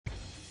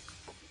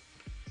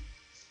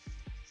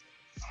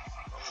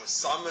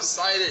So I'm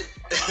excited.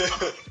 Man,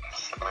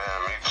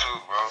 me too,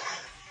 bro.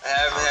 I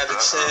haven't had a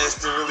chance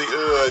to really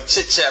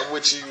chit chat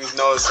with you,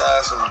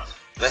 aside from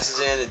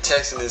messaging and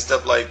texting and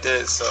stuff like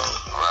that. So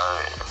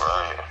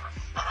Right.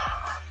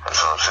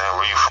 That's what I'm saying.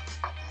 Where you from?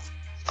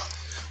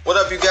 what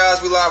up, you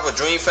guys? We live with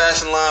Dream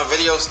Fashion Line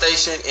video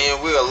station,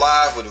 and we are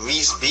live with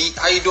Rees Bee.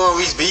 How you doing,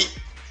 Rees Bee?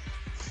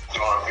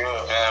 Doing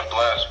good, man.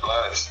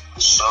 Blessed.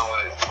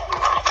 Solid.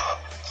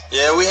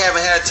 Yeah, we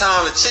haven't had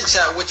time to chit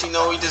chat with you.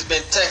 We just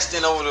been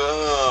texting over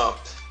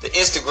the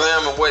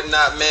Instagram and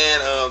whatnot, man.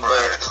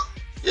 But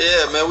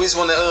yeah, man, we just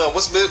want to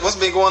what's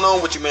been going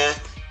on with you, man?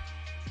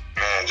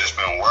 Man, just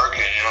been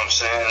working. You know what I'm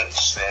saying?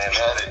 Staying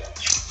at it.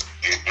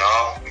 You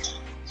know,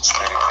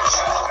 staying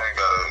consistent.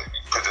 Gotta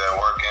put that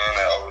work in,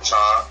 that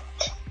overtime.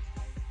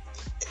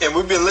 And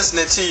we've been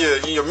listening to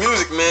your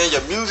music, man.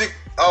 Your music,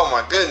 oh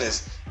my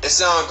goodness, it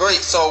sounds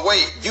great. So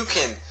wait, you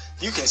can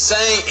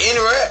sing and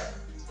rap?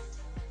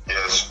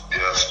 Yes,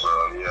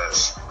 bro,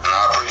 yes. And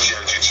I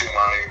appreciate you too,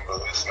 my nigga, for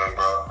listening,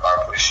 bro.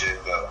 I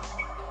appreciate that.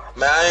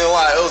 Man, I ain't gonna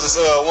lie, it was this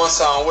one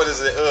song, what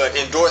is it?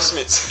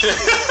 Endorsements. Yeah.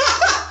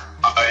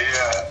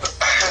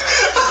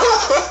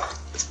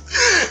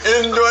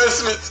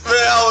 Endorsements, man.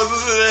 I was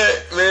listening to that,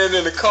 man,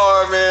 in the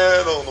car,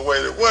 man, on the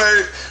way to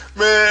work.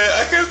 Man,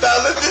 I couldn't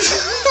stop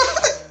listening.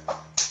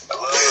 I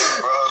love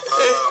it, bro.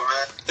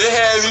 Man. It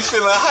had me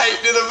feeling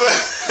hyped in the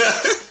back.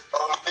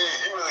 Oh, man,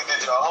 you really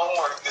did your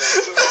homework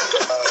there, too.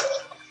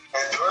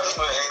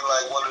 Endorsement ain't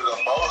like one of the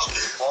most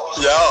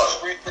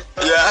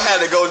Yeah, I had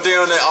to go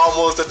down there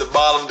almost at the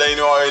bottom, they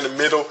are in the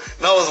middle,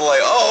 and I was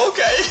like, oh,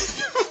 okay.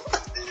 Yeah,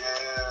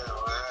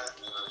 man.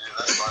 Yeah,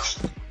 that's my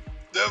shit.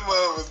 That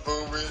mother was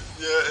booming.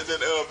 Yeah, and then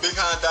Big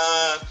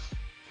Honda,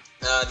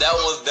 that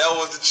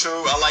was the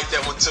true. I like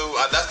that one too.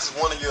 That's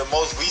one of your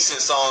most recent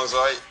songs,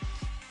 right?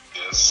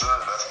 Yes, sir.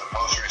 That's the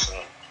most recent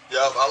one.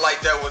 Yeah, I like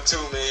that one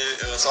too,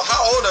 man. So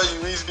how old are you,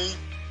 Rees Bee?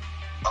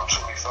 I'm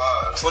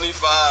 25. 25.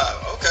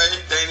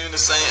 Okay, they ain't even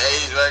the same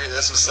age, right?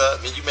 That's what's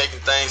up. Man, you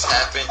making things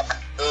happen.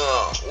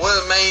 What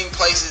are the main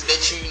places that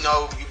you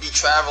be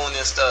traveling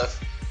and stuff?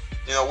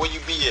 Where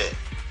you be at?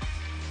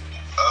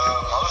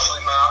 Mostly,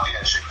 man, I'll be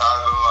in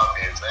Chicago, I'll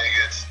be in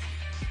Vegas,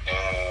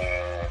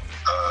 and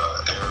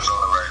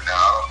Arizona right now.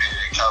 I don't be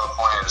in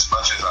California as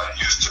much as I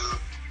used to,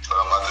 but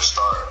I'm about to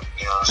start,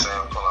 you know what I'm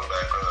saying, pulling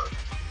back up.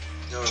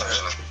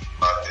 Touching the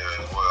out there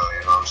as well,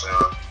 you know what I'm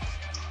saying?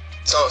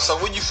 So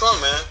where you from,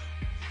 man?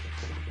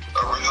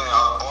 Originally,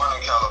 I was born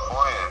in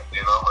California,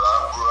 but I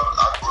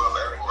grew up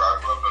everywhere. I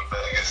grew up in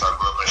Vegas, I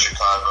grew up in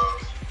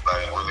Chicago,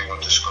 like really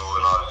went to school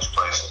in all these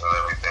places and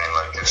everything,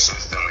 like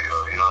consistently,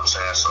 you know what I'm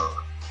saying? So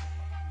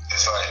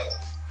it's like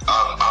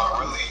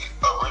I'm really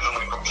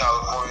originally from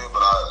California,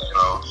 but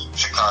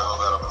Chicago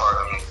got a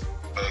part of me,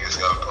 Vegas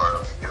got a part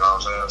of me, you know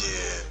what I'm saying?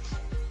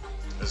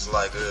 Yeah. It's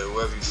like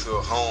wherever you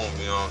feel home,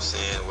 you know what I'm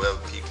saying? Wherever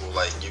people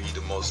like give you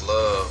the most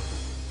love.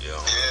 Yeah,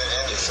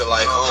 it feel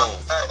like home.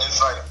 It's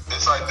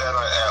like that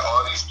at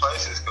all these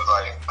places, because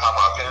like how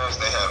my parents,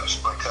 they have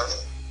split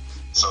cousins.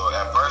 So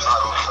at first I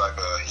was like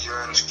a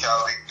year in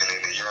Cali and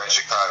then a year in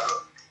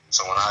Chicago.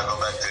 So when I go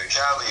back to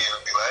Cali,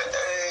 it'll be like,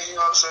 hey, you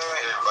know what I'm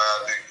saying?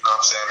 Everybody, you know what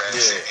I'm saying? That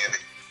city. And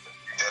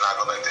then I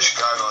go back to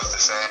Chicago, it's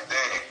the same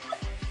thing.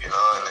 And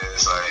then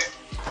it's like,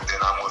 then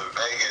I moved to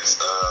Vegas.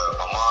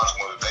 My mom's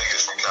moved to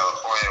Vegas from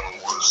California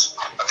when I was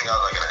like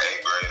in the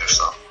 8th grade or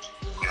something.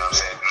 You know what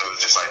I'm saying? And it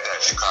was just like that,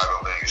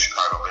 Chicago, Vegas.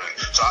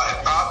 So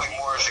I'll be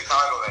more in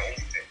Chicago than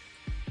anything.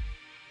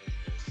 You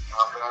know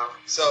what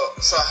I'm saying?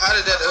 So how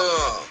did that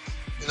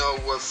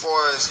as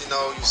far as you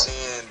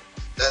saying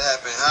that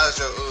happened,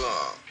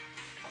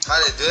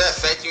 did that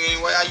affect you in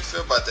any way? How you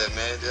feel about that,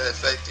 man? Did that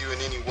affect you in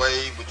any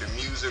way with your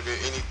music or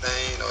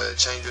anything, or that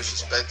change your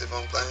perspective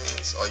on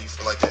things, or you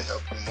feel like that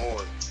helped you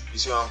more? You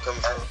see where I'm coming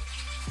from?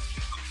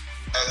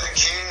 As a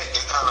kid,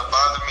 it kind of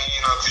bothered me,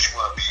 because you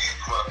want to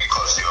be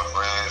close to your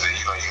friends, and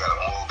you gotta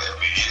move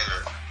every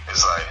year.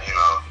 It's like,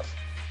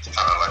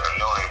 kind of like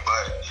annoying.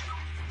 But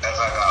as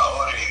I got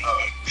older,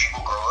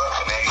 people grow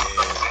up and they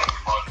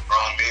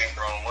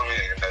grown women,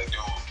 and they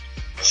do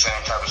the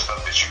same type of stuff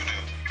that you do,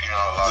 a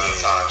lot of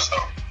the time. So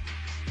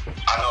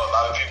I know a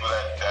lot of people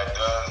that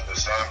does the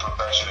same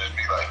profession as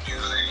me, like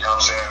music. You know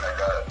what I'm saying? They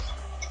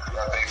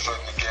got their foot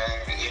in the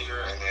game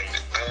here and then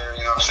there.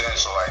 You know what I'm saying?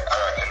 So like, I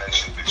got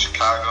connections to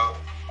Chicago.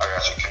 I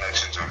got your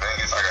connections to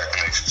Vegas. I got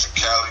connections to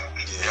Cali.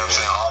 You know what I'm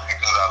saying? All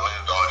because I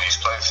lived all these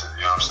places.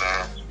 You know what I'm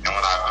saying? And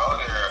when I go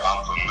there,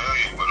 I'm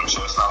familiar with them.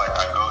 So it's not like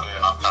I go there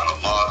and I'm kind of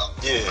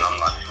lost. Yeah. And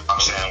I'm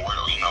saying,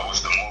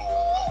 what's the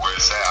move? Where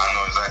it's at? I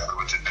know exactly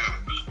what to do.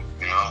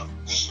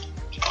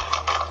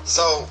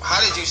 So how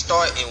did you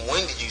start, and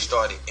when did you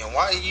start it, and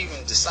why did you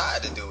even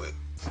decide to do it?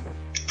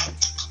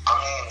 I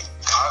mean,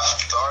 I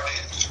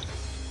started,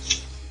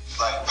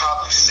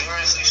 probably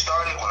seriously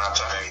started when I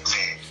turned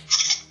 18.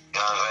 You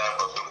know what I'm saying?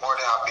 But before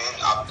that,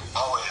 I've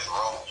always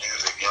wrote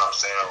music, you know what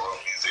I'm saying? I wrote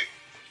music.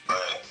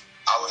 But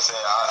I would say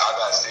I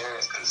got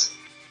serious because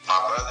my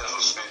brothers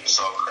was spitting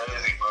so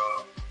crazy,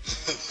 bro.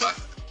 But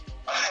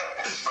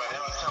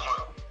it was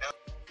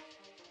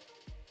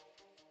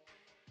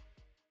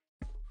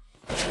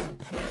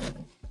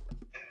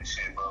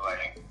Shit, bro,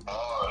 like,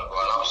 hard, bro.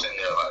 And I'm sitting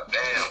there like,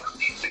 damn,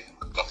 these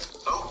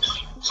niggas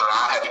oops. So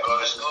I had to go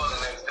to school the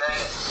next day.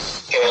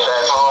 Came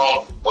back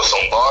home with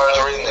some bars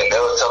written, and they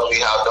was telling me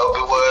how dope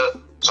it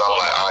was. So I'm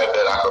like, I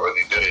bet I could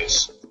really do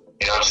this.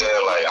 You know what I'm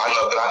saying? Like, I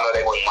know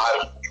they wouldn't mind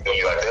if you do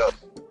me like that.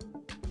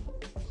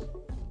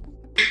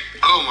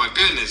 Oh my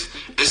goodness,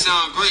 it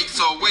sounds great.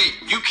 So wait,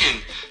 you can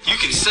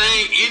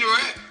sing and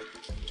rap?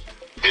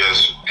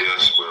 Yes,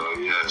 bro,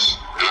 yes.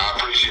 And I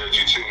appreciate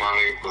you too, my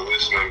nigga, for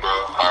listening, bro.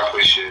 I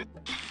appreciate it.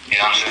 You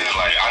know what I'm saying?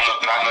 Like, I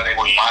know they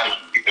wouldn't mind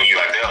if you do me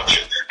like that.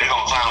 They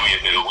gonna clown me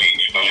in a week,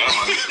 you know what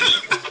I'm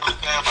saying?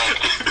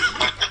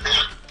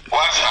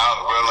 Watch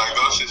out, bro. Like,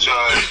 go sit your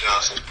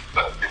ass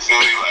down. You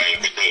feel me?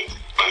 Like,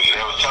 but they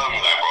were telling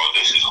me, like, bro,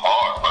 this is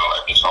hard, bro.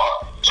 Like, it's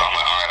hard. So I'm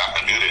like, all right, I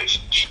can do this.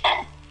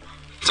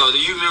 So do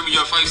you remember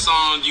your first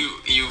song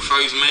you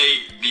first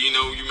made? Do you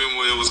remember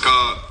what it was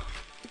called?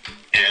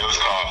 Yeah, it was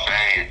called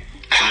Fame.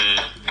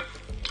 Man,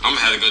 I'm gonna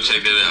have to go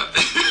check that out. I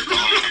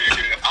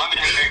don't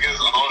even think it's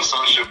on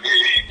social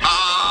media.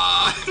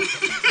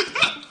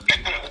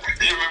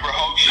 You remember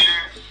Hope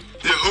Share?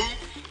 Yeah, who?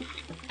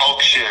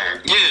 Hope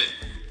Share. Yeah.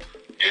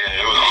 Yeah,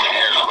 it was on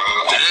here,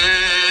 bro.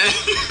 Damn.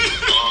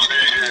 Oh,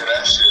 yeah,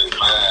 that shit,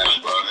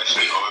 man, bro. That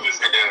shit old as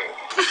hell.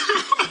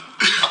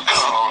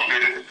 Oh,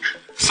 man.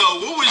 So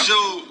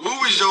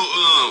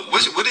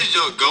what is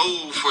your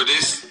goal for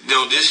this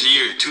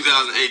year,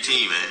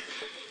 2018, man?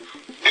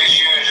 This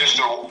year is just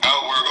to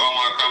outwork all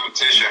my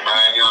competition,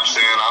 man. You know what I'm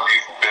saying? I've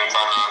been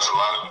finding out a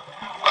lot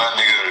of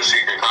niggas that are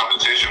secret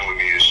competition with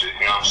me and shit.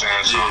 You know what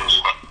I'm saying? So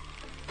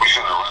we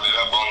finna run it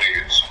up on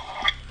niggas.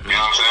 You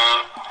know what I'm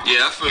saying?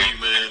 Yeah, I feel you,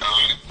 man.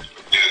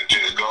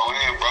 Just go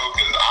in, bro.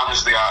 Cause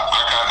honestly, I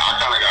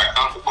kind of got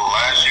comfortable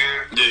last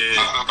year. Yeah.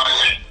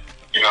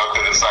 You know,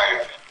 cause it's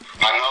like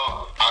I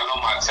know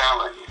my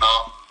talent. You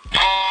know,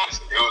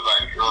 it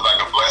was like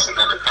a blessing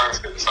and a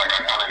curse. Cause it's like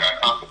I kind of got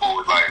comfortable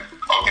with like,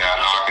 okay, I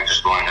know I can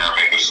just go in there and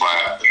make a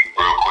slap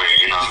real quick.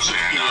 You know what I'm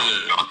saying?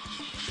 You know,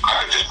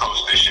 I could just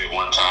post this shit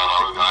one time.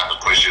 I was gonna have to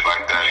push it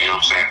like that. You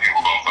know what I'm saying?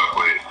 People gonna fuck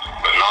with it.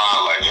 But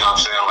nah, like, you know what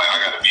I'm saying? Like, I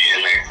gotta be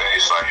in their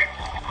face. Like,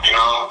 you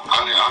know,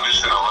 I'm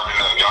just gonna run it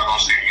up. Y'all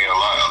gonna see me a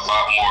lot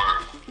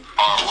more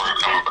hard work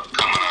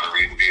coming out of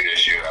Rees Bee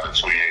this year, out of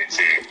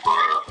 2018. For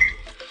real.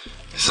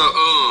 So,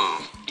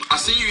 I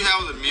see you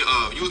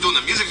you was doing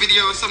a music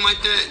video or something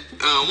like that.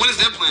 When is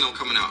that plan on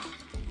coming out?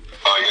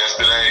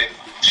 Yesterday.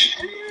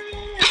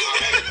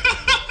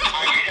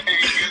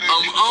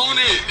 I'm on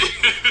it.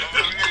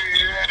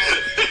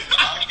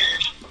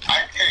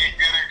 I can't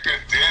get the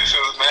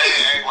credentials, man.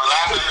 Hey, when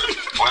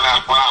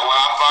I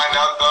find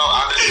out though,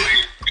 honestly,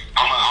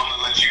 I'm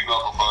gonna let you know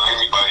before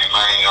anybody,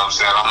 man. You know what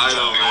I'm saying? I'm gonna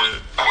tell you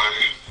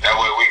that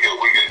way we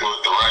can do it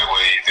the right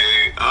way. You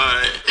dig? All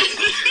right.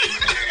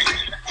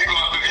 You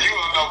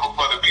gonna know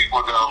before the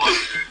people know. All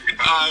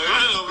right,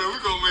 man.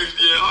 We're gonna make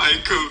all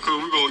right, cool.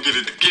 We're gonna get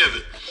it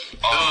together.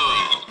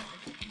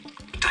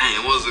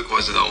 Dang, what was the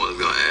question I was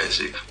gonna ask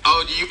you?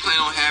 Oh, do you plan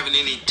on having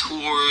any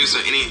tours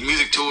or any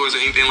music tours or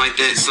anything like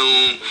that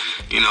soon?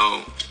 You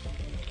know,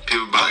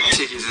 people buy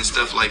tickets and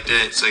stuff like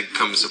that so they can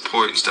come and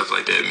support and stuff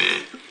like that,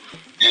 man.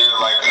 Yeah,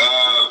 like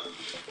I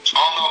don't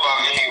know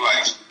about any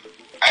like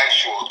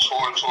actual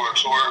tour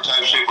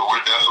type shit, but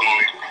we're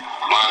definitely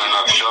lining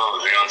up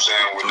shows. You know what I'm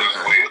saying? We're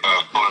definitely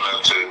pulling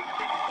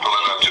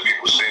up to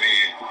people's city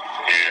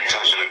and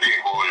touching the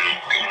people, and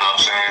you know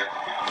what I'm saying?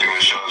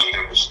 Doing shows in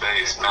different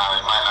states. Now,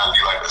 it might not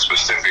be like a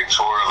specific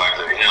tour, like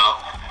a, you know,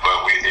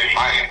 but it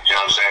might, you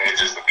know what I'm saying? It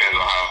just depends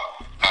on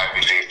how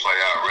everything play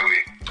out,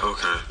 really.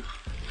 Okay.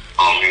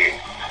 On me.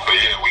 But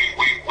yeah, we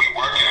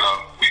working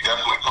up. We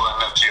definitely pulling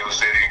up to your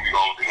city. We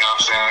gonna, you know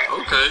what I'm saying?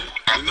 Okay.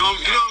 You know I'm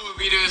gonna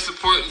be there and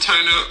support and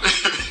turn up.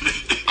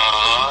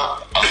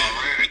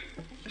 Already.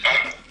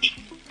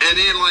 And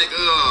then like,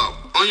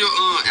 on your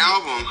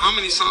album, how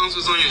many songs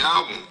was on your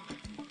album?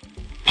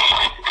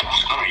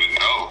 I don't even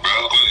know,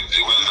 bro.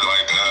 It was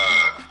like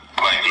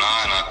 9,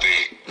 I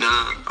think. 9.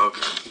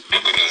 Okay.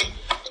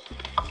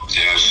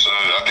 Yes,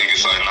 I think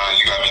it's like 9.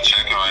 You got me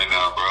checking right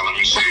now, bro. Let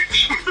me see.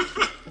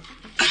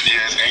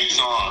 Yeah, it's 8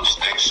 songs.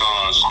 8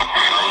 songs.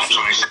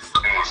 26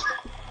 minutes.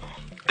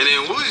 And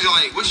then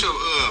what's your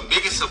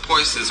biggest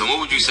support system? What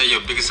would you say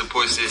your biggest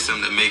support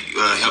system that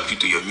help you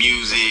through your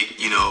music,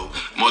 you know,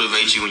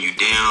 motivate you when you're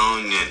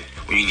down and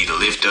when you need to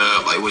lift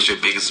up? Like, what's your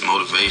biggest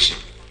motivation?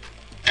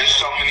 There's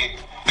so many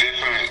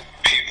different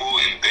people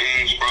and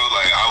things, bro.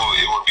 Like,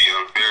 it would be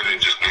unfair to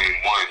just name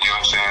one, you know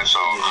what I'm saying? So,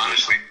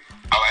 honestly,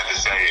 I would have to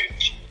say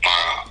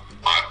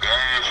my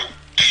girl,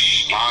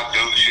 my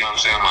dudes, you know what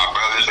I'm saying? My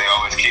brothers, they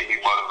always keep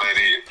me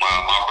motivated. My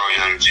bro,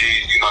 Young G,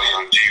 you know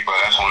Young G, bro,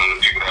 that's one of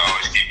the people that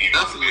always keep me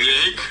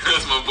motivated.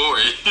 That's my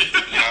boy.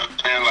 You know what I'm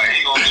saying? Like,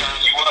 he gonna turn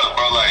you up,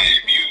 bro. Like,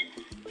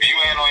 if you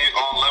ain't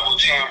on level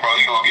 10, bro,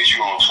 he gonna get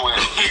you on 12.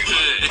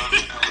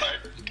 Like,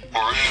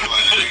 for real,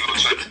 like, he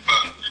gonna turn you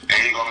up. And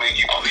he gonna make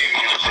you believe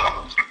in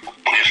yourself.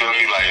 You feel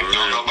me? Like, if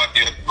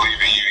nobody else believe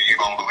in you, you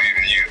gonna believe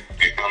in you.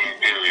 You feel me?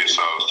 Period.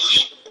 So,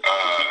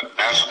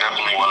 that's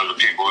definitely one of the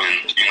people,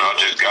 and, you know,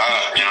 just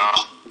God, you know?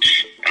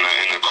 And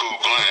in a cool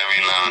blunt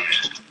every now and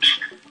then.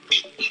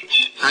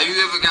 Have you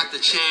ever got the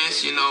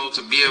chance, you know,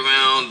 to be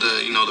around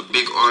the, you know, the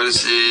big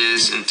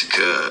artists and to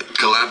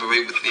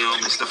collaborate with them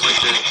and stuff like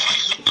that?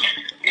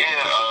 Yeah,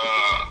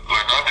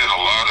 like I did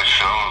a lot of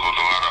shows with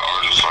a lot of